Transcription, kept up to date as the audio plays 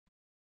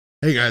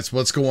Hey guys,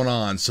 what's going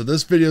on? So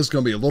this video is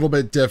going to be a little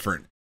bit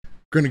different. I'm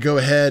going to go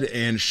ahead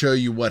and show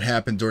you what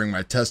happened during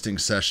my testing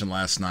session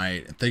last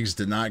night. Things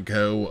did not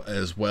go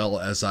as well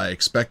as I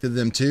expected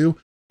them to,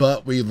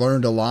 but we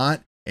learned a lot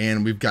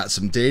and we've got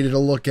some data to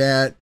look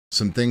at,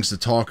 some things to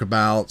talk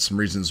about, some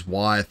reasons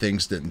why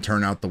things didn't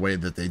turn out the way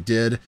that they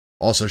did.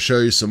 Also show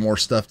you some more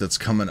stuff that's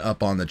coming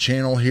up on the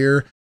channel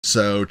here.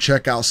 So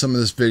check out some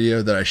of this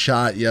video that I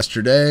shot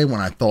yesterday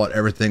when I thought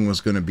everything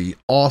was going to be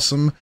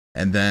awesome.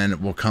 And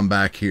then we'll come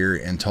back here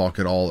and talk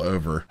it all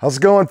over. How's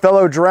it going,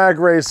 fellow drag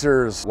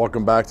racers?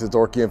 Welcome back to the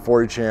Dorky and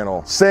 40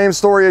 channel. Same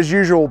story as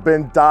usual,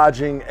 been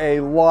dodging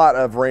a lot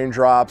of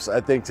raindrops. I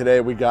think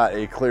today we got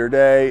a clear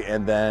day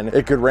and then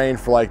it could rain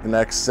for like the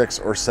next 6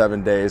 or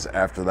 7 days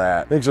after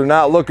that. Things are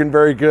not looking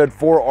very good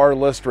for our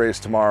list race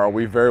tomorrow.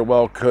 We very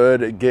well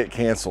could get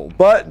canceled,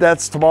 but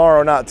that's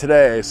tomorrow, not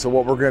today. So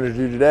what we're gonna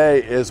do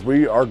today is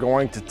we are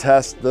going to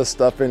test this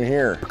stuff in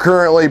here. We're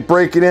currently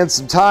breaking in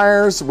some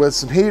tires with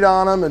some heat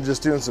on them and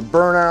just doing some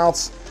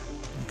burnouts.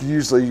 You can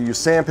usually use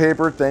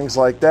sandpaper, things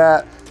like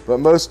that.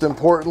 But most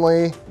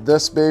importantly,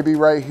 this baby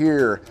right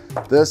here.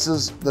 This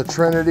is the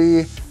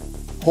Trinity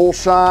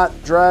Holeshot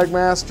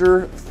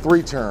Dragmaster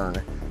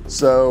 3-turn.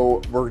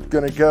 So we're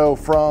gonna go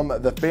from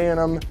the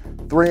Phantom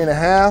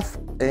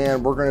 3.5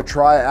 and we're gonna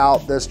try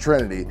out this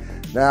Trinity.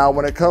 Now,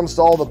 when it comes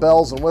to all the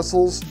bells and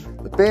whistles,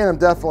 the Phantom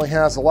definitely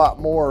has a lot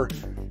more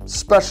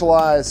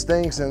specialized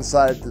things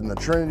inside than the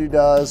Trinity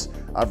does.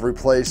 I've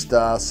replaced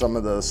some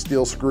of the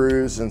steel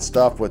screws and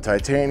stuff with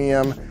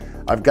titanium.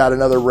 I've got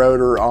another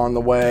rotor on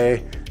the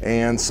way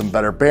and some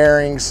better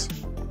bearings.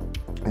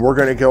 We're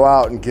gonna go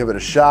out and give it a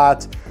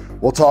shot.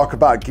 We'll talk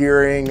about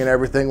gearing and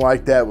everything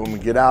like that when we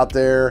get out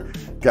there.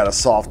 Got a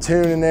soft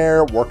tune in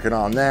there, working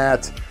on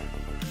that.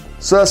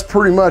 So that's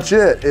pretty much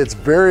it. It's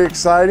very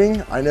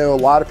exciting. I know a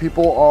lot of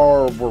people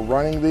were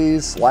running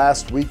these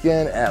last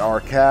weekend at our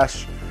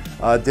Cash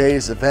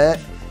Days event.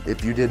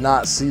 If you did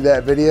not see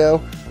that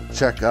video,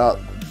 check out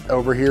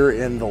over here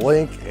in the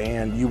link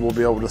and you will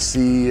be able to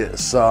see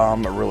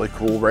some really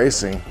cool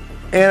racing.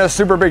 And a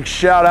super big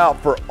shout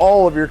out for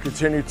all of your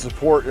continued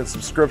support and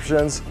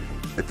subscriptions.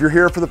 If you're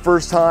here for the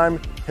first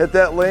time, hit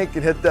that link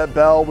and hit that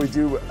bell. We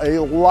do a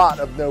lot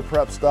of no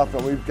prep stuff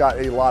and we've got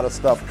a lot of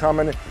stuff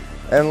coming,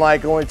 and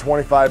like only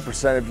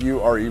 25% of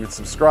you are even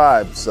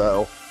subscribed,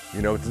 so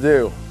you know what to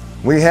do.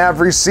 We have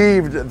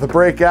received the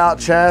breakout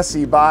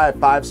chassis by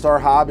 5 Star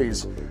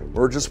Hobbies.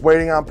 We're just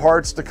waiting on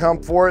parts to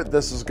come for it.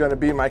 This is gonna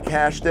be my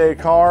cash day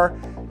car,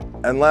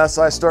 unless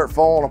I start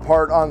falling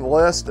apart on the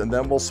list, and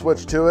then we'll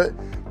switch to it.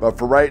 But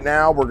for right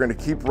now, we're gonna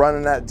keep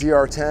running that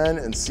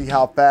DR10 and see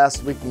how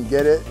fast we can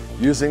get it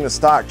using the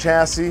stock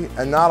chassis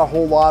and not a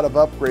whole lot of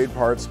upgrade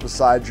parts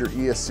besides your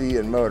ESC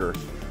and motor.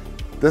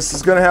 This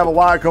is gonna have a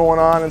lot going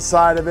on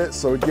inside of it,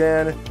 so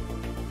again,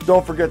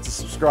 don't forget to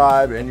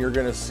subscribe and you're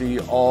gonna see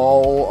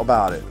all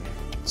about it.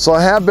 So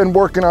I have been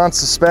working on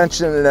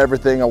suspension and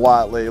everything a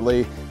lot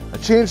lately. I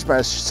changed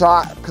my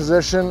shot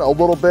position a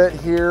little bit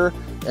here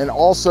and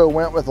also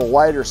went with a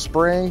lighter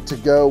spring to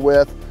go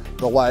with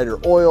the lighter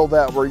oil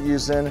that we're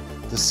using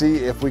to see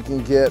if we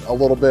can get a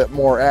little bit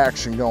more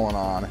action going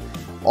on.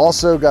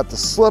 Also got the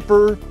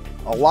slipper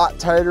a lot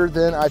tighter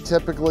than I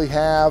typically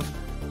have.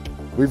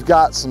 We've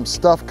got some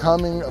stuff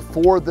coming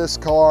for this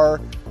car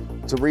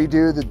to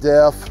redo the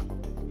diff,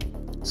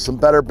 some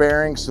better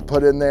bearings to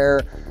put in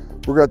there.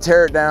 We're gonna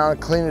tear it down,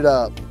 clean it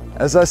up.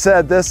 As I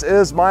said, this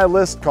is my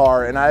list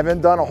car and I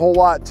haven't done a whole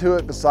lot to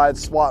it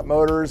besides swap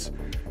motors,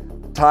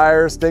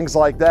 tires, things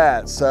like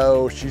that.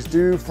 So she's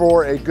due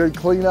for a good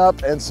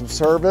cleanup and some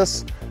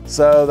service.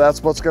 So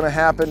that's what's gonna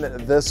happen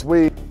this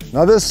week.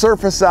 Now this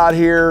surface out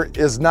here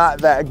is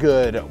not that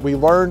good. We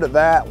learned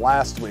that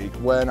last week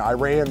when I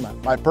ran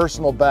my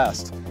personal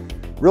best.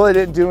 Really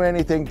didn't do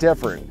anything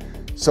different.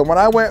 So when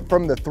I went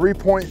from the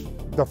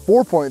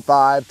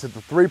 4.5 to the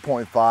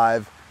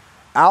 3.5,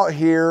 out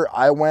here,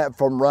 I went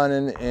from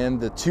running in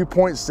the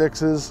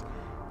 2.6s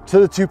to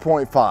the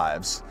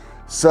 2.5s.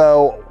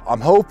 So I'm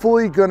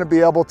hopefully gonna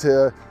be able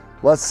to,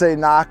 let's say,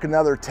 knock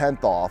another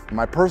 10th off.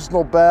 My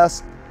personal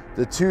best,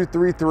 the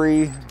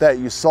 233 that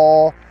you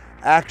saw,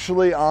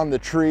 actually on the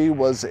tree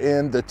was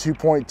in the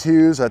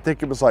 2.2s. I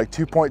think it was like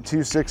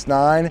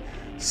 2.269.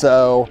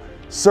 So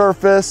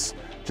surface,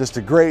 just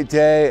a great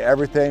day,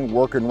 everything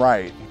working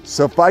right.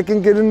 So if I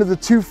can get into the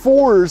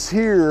 2.4s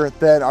here,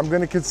 then I'm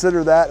gonna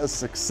consider that a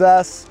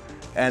success,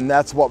 and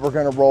that's what we're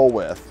gonna roll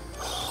with.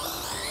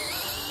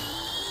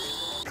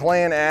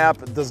 McLaren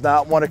app does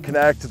not want to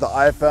connect to the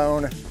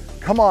iPhone.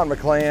 Come on,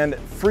 McLaren,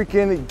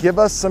 freaking give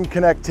us some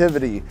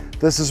connectivity.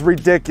 This is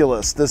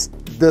ridiculous. This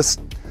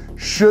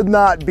should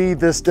not be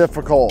this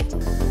difficult.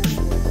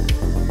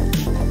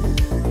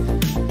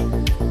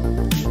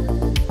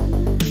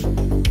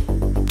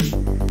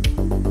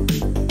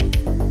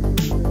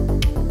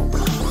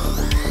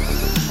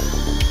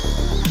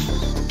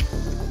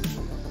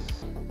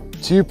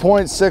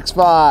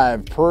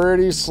 .65,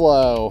 pretty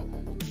slow.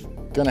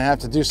 Gonna have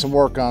to do some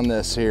work on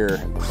this here.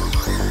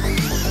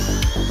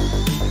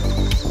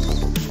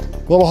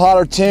 Little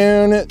hotter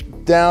tune,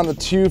 down to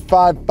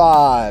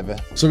 255.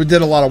 So we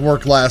did a lot of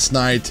work last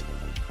night.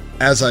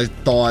 As I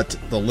thought,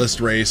 the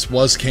list race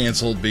was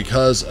canceled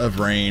because of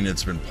rain.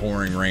 It's been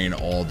pouring rain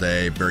all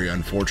day. Very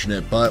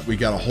unfortunate, but we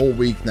got a whole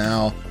week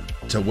now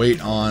to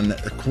wait on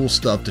the cool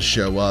stuff to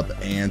show up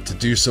and to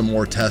do some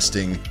more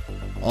testing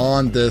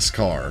on this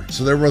car.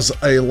 So there was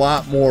a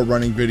lot more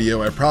running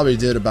video. I probably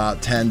did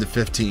about 10 to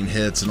 15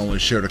 hits and only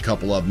showed a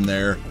couple of them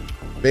there.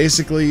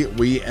 Basically,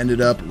 we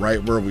ended up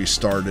right where we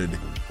started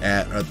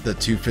at the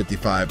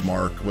 255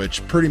 mark,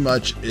 which pretty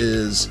much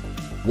is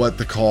what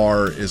the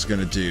car is going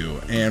to do.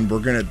 And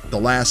the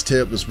last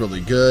tip was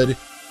really good.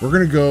 We're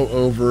going to go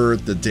over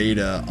the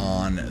data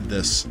on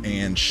this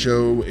and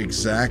show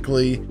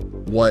exactly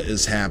what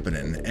is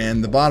happening.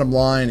 And the bottom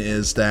line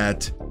is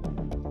that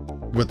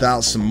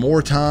without some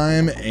more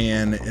time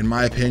and, in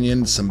my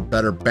opinion, some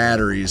better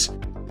batteries,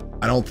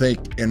 I don't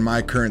think in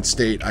my current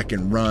state I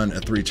can run a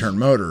 3-turn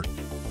motor.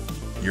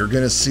 You're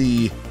going to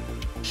see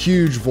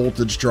huge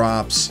voltage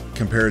drops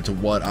compared to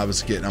what I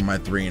was getting on my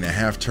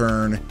 3.5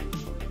 turn,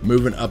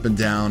 moving up and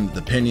down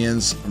the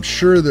pinions. I'm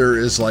sure there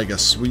is like a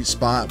sweet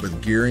spot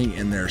with gearing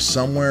in there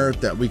somewhere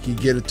that we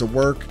could get it to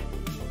work,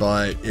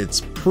 but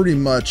it's pretty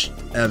much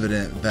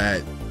evident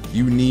that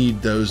you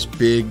need those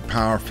big,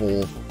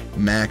 powerful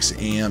max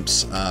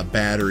amps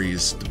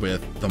batteries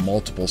with the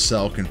multiple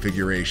cell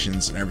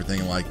configurations and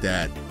everything like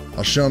that.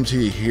 I'll show them to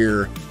you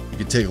here. You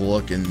can take a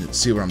look and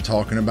see what I'm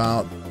talking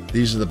about.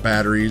 These are the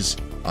batteries.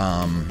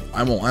 I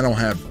don't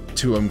have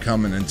 2 of them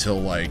coming until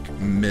like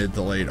mid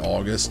to late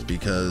August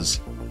because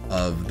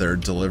of their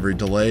delivery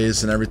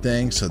delays and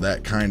everything, so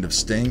that kind of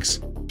stinks.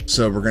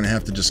 So we're gonna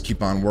have to just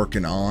keep on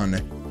working on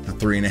the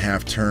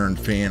 3.5 turn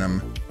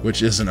Phantom,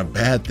 which isn't a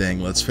bad thing.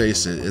 Let's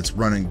face it, it's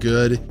running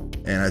good.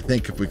 And I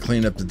think if we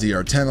clean up the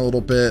DR10 a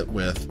little bit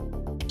with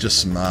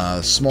just some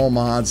small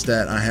mods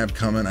that I have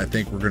coming, I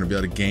think we're going to be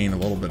able to gain a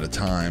little bit of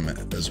time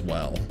as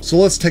well. So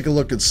let's take a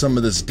look at some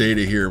of this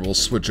data here. We'll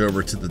switch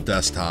over to the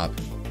desktop.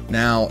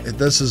 Now, if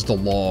this is the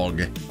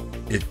log,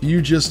 if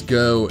you just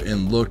go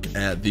and look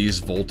at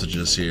these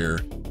voltages here,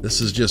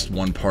 this is just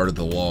one part of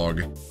the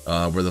log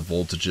where the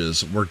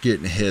voltages we're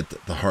getting hit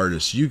the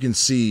hardest. You can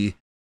see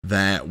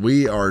that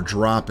we are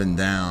dropping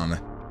down.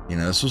 You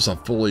know, this was a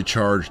fully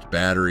charged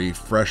battery,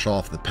 fresh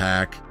off the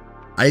pack.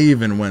 I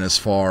even went as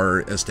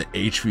far as to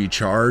HV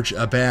charge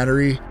a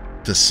battery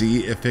to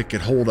see if it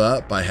could hold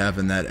up by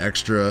having that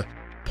extra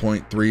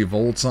 0.3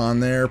 volts on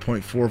there,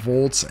 0.4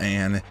 volts,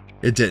 and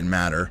it didn't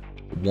matter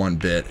one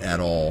bit at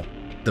all.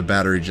 The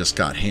battery just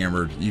got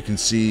hammered. You can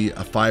see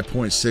a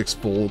 5.6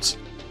 volts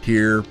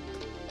here,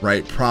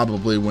 right?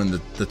 Probably when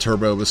the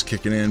turbo was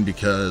kicking in,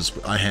 because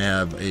I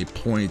have a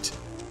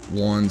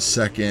 0.1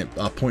 second,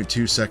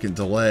 0.2 second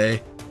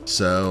delay.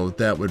 So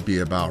that would be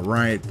about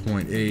right,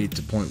 0.8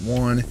 to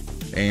 0.1,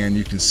 and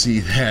you can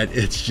see that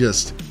it's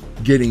just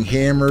getting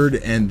hammered,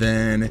 and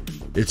then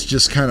it's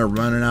just kind of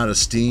running out of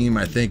steam.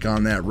 I think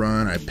on that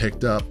run I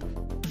picked up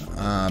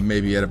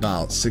maybe at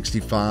about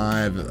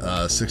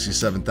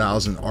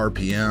 67,000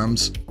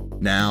 RPMs.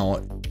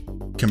 Now,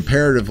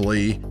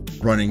 comparatively,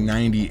 running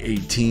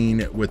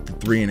 90/18 with the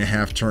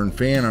 3.5 turn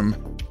Phantom,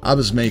 I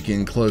was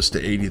making close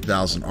to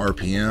 80,000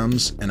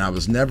 RPMs, and I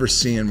was never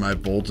seeing my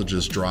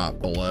voltages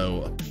drop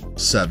below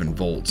 7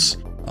 volts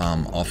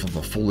off of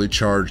a fully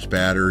charged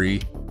battery,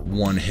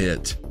 one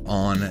hit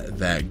on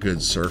that good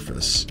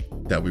surface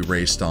that we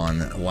raced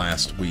on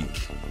last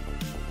week.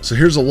 So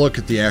here's a look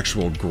at the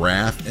actual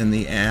graph in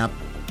the app.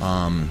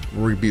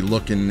 We'll be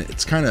looking,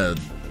 it's kind of,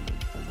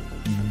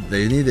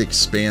 they need to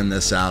expand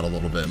this out a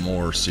little bit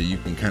more so you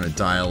can kind of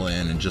dial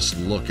in and just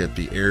look at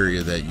the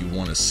area that you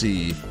want to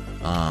see.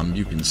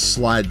 You can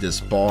slide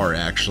this bar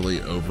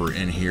actually over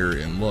in here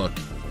and look,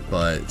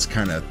 but it's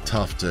kind of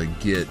tough to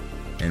get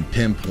and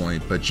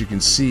pinpoint. But you can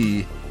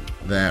see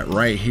that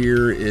right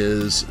here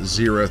is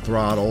 0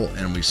 throttle,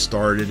 and we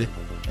started,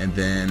 and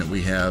then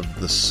we have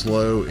the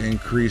slow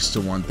increase to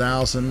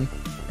 1000,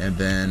 and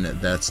then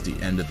that's the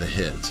end of the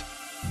hit.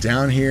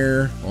 Down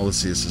here, well, let's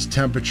see, this is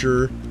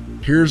temperature.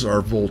 Here's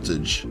our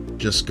voltage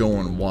just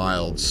going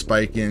wild,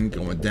 spiking,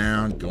 going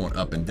down, going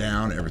up and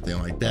down, everything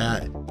like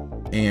that.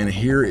 And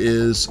here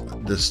is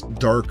this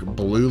dark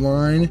blue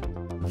line.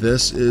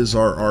 This is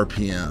our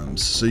RPMs.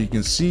 So you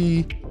can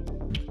see,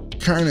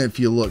 kind of if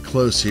you look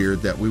close here,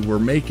 that we were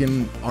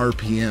making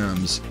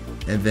RPMs,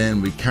 and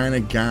then we kind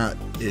of got,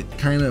 it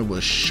kind of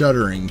was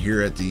shuddering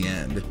here at the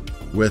end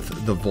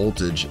with the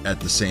voltage at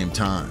the same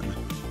time.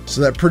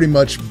 So that pretty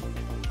much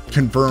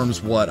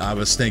confirms what I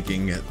was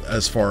thinking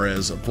as far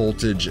as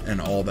voltage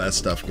and all that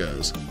stuff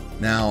goes.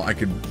 Now I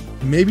could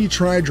maybe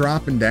try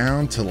dropping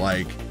down to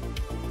like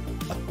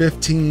a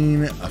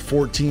 15, a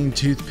 14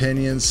 tooth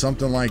pinion,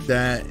 something like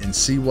that, and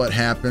see what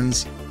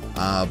happens.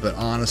 But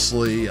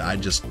honestly, I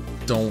just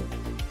don't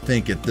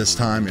think at this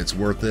time it's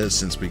worth it,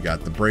 since we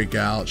got the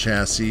breakout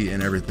chassis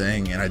and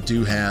everything, and I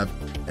do have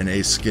an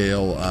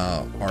A-scale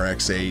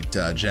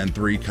RX-8 Gen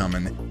 3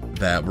 coming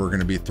that we're going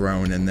to be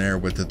throwing in there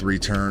with the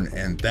 3-turn,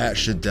 and that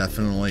should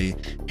definitely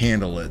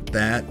handle it.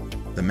 That,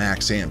 the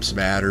max amps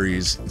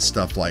batteries and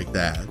stuff like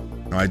that.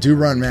 Now, I do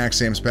run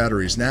max amps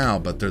batteries now,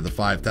 but they're the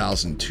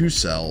 5002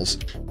 cells,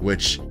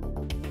 which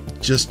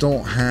just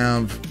don't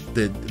have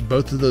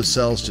both of those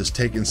cells just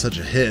taking such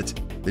a hit.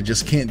 They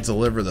just can't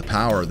deliver the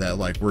power that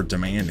like we're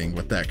demanding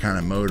with that kind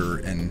of motor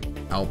and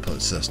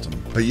output system.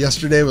 But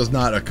yesterday was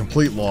not a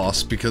complete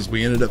loss because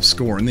we ended up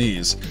scoring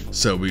these.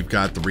 So we've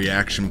got the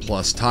Reaction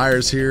Plus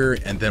tires here,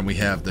 and then we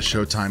have the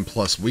Showtime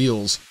Plus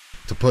wheels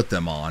to put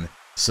them on.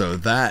 So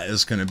that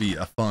is going to be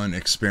a fun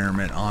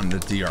experiment on the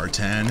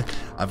DR10.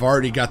 I've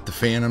already got the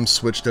Phantom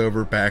switched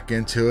over back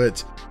into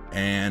it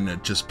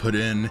and just put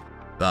in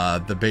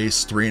the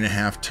base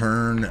 3.5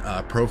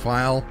 turn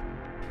profile.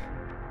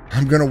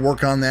 I'm going to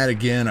work on that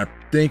again. I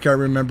think I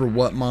remember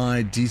what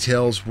my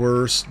details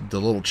were, the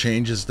little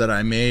changes that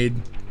I made,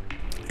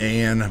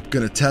 and I'm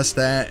going to test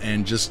that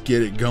and just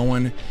get it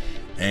going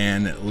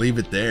and leave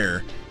it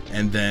there.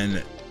 And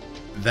then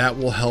that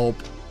will help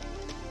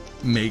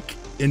make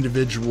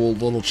individual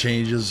little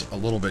changes a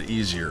little bit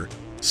easier.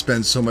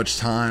 Spend so much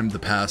time the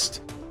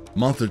past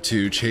month or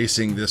two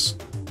chasing this,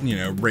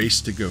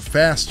 race to go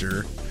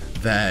faster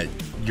that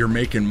you're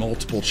making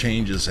multiple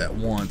changes at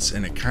once,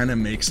 and it kind of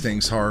makes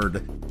things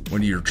hard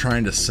when you're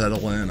trying to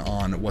settle in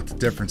on what the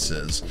difference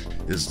is.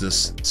 Is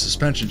this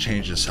suspension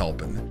changes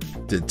helping?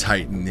 Did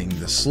tightening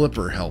the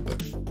slipper help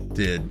it?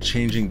 Did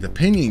changing the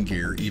pinion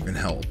gear even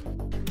help?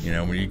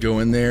 When you go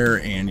in there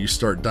and you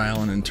start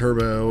dialing in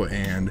turbo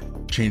and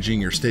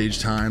changing your stage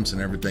times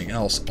and everything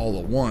else all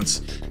at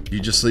once, you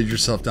just lead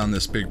yourself down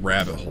this big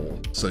rabbit hole.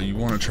 So you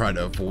want to try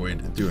to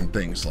avoid doing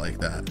things like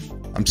that.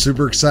 I'm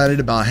super excited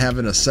about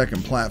having a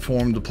second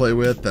platform to play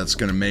with that's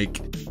going to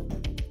make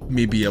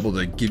me be able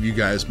to give you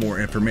guys more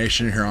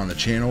information here on the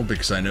channel,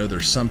 because I know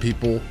there's some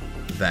people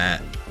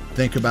that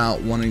think about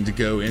wanting to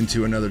go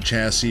into another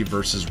chassis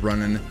versus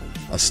running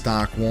a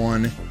stock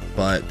one,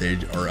 but they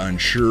are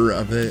unsure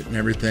of it and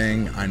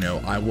everything. I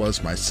know I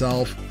was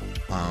myself,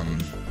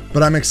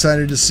 but I'm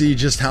excited to see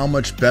just how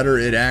much better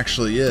it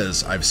actually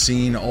is. I've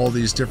seen all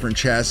these different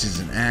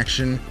chassis in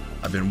action.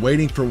 I've been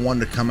waiting for one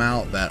to come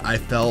out that I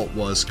felt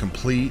was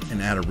complete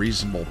and at a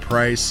reasonable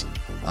price.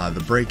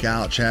 The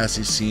Breakout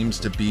chassis seems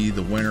to be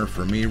the winner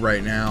for me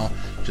right now,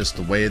 just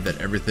the way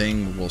that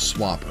everything will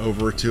swap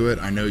over to it.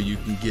 I know you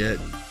can get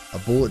a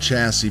Bullet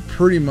chassis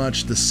pretty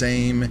much the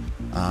same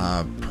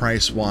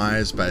price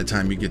wise by the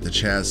time you get the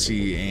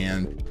chassis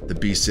and the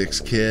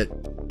B6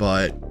 kit,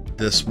 but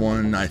this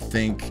one I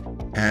think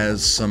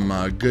has some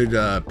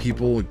good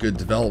people, good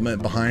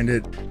development behind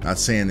it. Not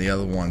saying the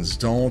other ones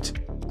don't,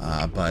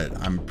 but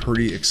I'm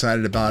pretty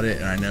excited about it.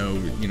 And I know,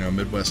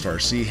 Midwest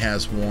RC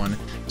has one,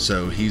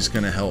 so he's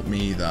going to help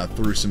me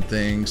through some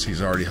things.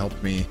 He's already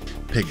helped me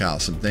pick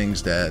out some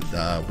things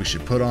that we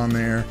should put on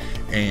there.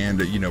 And,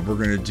 we're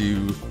going to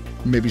do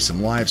maybe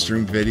some live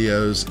stream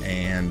videos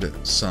and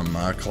some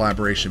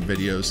collaboration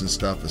videos and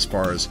stuff as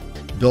far as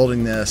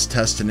building this,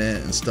 testing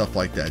it, and stuff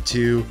like that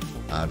too,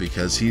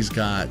 because he's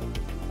got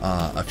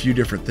a few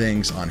different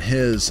things on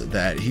his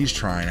that he's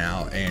trying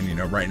out, and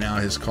right now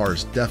his car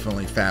is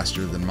definitely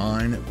faster than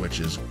mine, which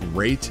is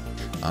great.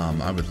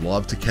 I would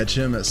love to catch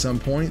him at some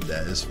point,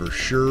 that is for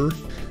sure,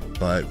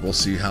 but we'll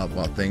see how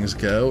things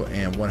go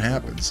and what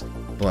happens.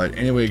 But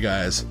anyway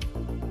guys,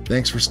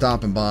 thanks for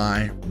stopping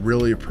by,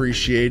 really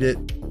appreciate it.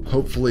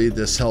 Hopefully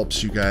this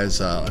helps you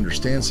guys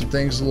understand some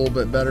things a little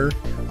bit better.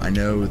 I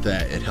know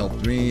that it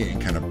helped me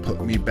and kind of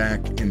put me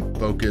back in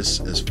focus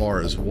as far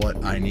as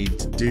what I need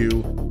to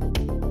do.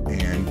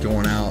 And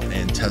going out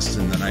and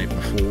testing the night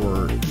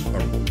before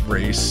a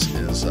race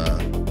is,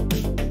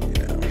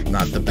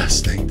 not the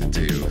best thing to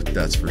do,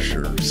 that's for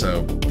sure.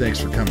 So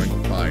thanks for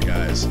coming by,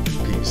 guys.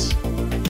 Peace.